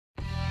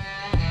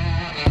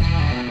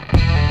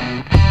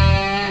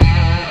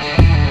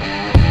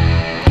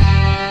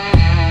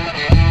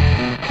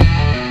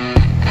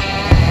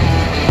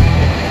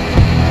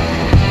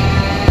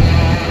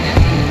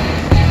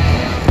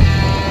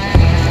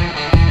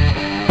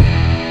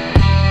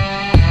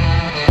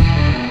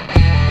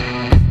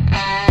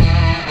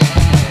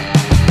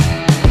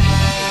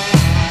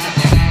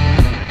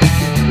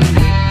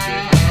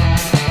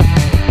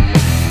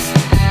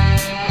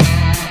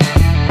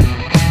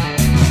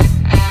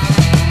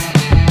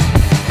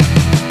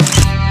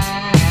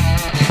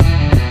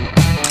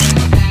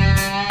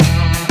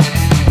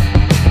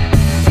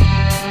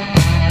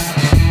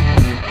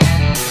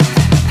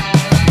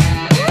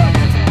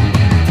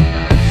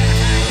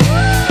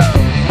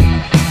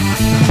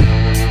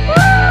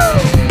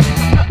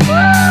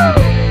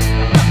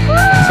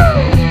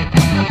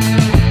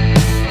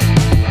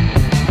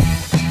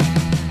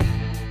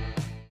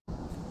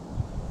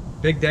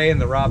Big day in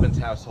the Robbins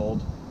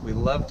household. We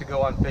love to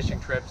go on fishing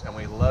trips and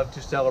we love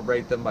to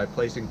celebrate them by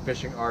placing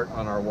fishing art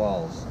on our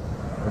walls.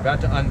 We're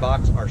about to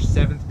unbox our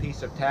 7th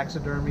piece of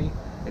taxidermy.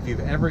 If you've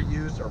ever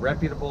used a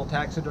reputable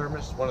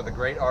taxidermist, one of the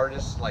great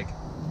artists like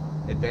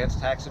Advanced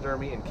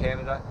Taxidermy in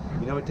Canada,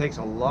 you know it takes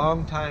a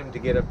long time to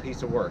get a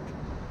piece of work.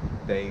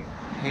 They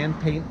hand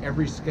paint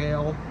every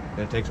scale, and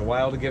it takes a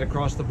while to get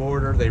across the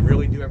border. They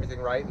really do everything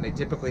right, and they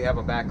typically have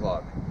a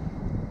backlog.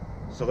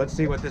 So let's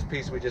see what this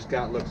piece we just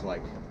got looks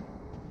like.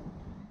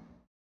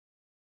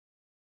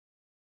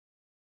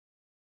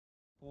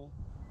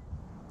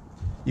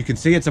 You can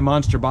see it's a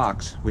monster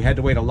box. We had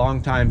to wait a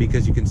long time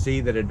because you can see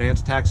that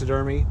Advanced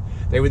Taxidermy,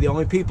 they were the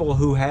only people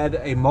who had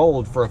a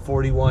mold for a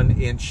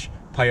 41-inch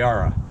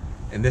Payara.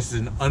 And this is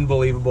an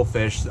unbelievable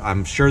fish.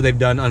 I'm sure they've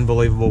done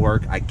unbelievable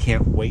work. I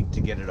can't wait to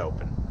get it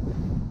open.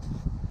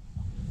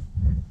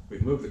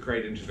 We've moved the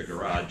crate into the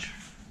garage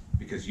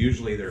because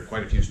usually there are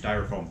quite a few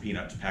styrofoam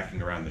peanuts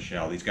packing around the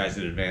shell. These guys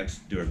at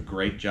Advanced do a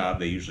great job.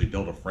 They usually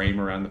build a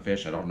frame around the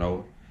fish. I don't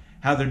know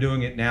how they're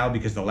doing it now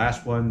because the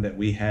last one that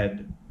we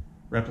had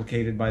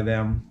replicated by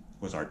them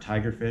was our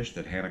tigerfish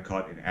that Hannah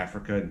caught in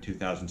Africa in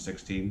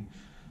 2016.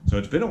 So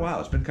it's been a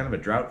while. It's been kind of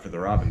a drought for the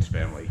Robbins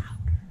family.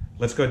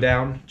 Let's go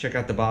down, check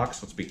out the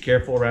box. Let's be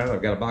careful around it.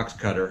 I've got a box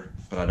cutter,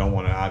 but I don't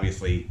want to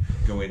obviously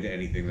go into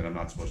anything that I'm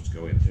not supposed to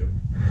go into.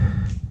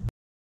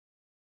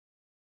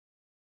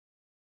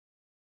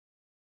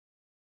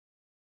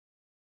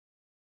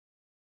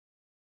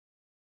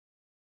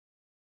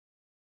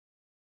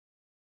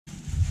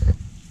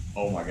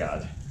 Oh my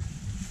God.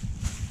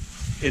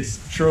 It's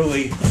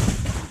truly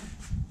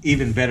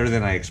even better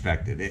than I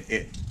expected.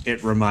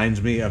 It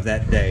reminds me of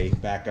that day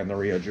back on the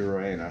Rio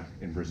Juruena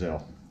in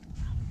Brazil.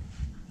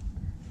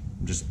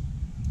 I'm just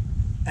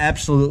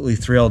absolutely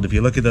thrilled. If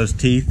you look at those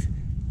teeth,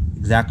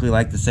 exactly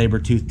like the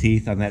saber-toothed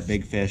teeth on that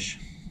big fish.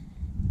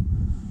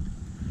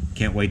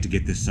 Can't wait to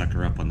get this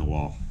sucker up on the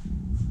wall.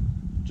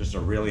 Just a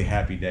really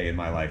happy day in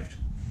my life.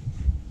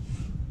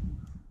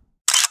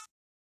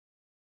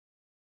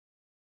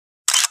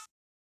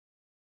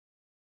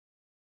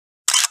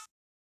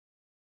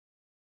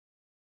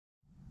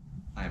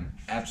 I'm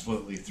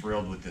absolutely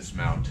thrilled with this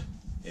mount.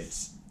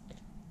 It's,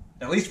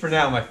 at least for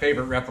now, my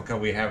favorite replica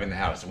we have in the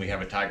house. And we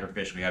have a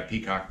tigerfish, we have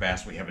peacock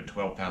bass, we have a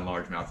 12-pound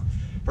largemouth.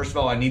 First of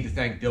all, I need to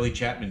thank Billy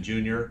Chapman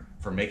Jr.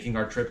 for making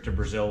our trip to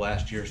Brazil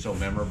last year so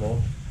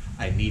memorable.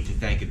 I need to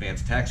thank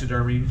Advanced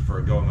Taxidermy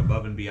for going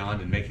above and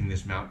beyond and making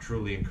this mount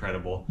truly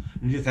incredible.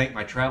 I need to thank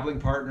my traveling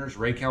partners,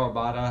 Ray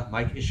Kawabata,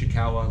 Mike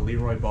Ishikawa,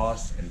 Leroy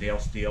Boss, and Dale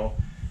Steele.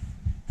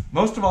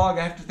 Most of all,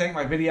 I have to thank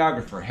my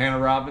videographer, Hannah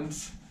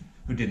Robbins,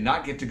 who did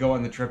not get to go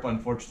on the trip,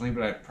 unfortunately,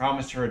 but I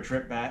promised her a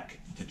trip back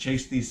to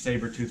chase these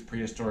saber-toothed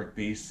prehistoric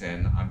beasts,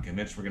 and I'm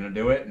convinced we're going to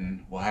do it,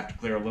 and we'll have to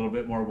clear a little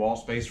bit more wall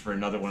space for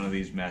another one of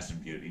these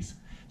massive beauties.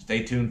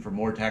 Stay tuned for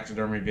more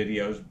taxidermy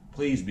videos.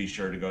 Please be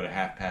sure to go to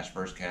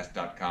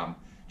halfpastfirstcast.com,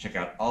 check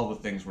out all the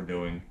things we're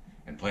doing,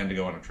 and plan to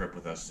go on a trip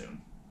with us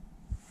soon.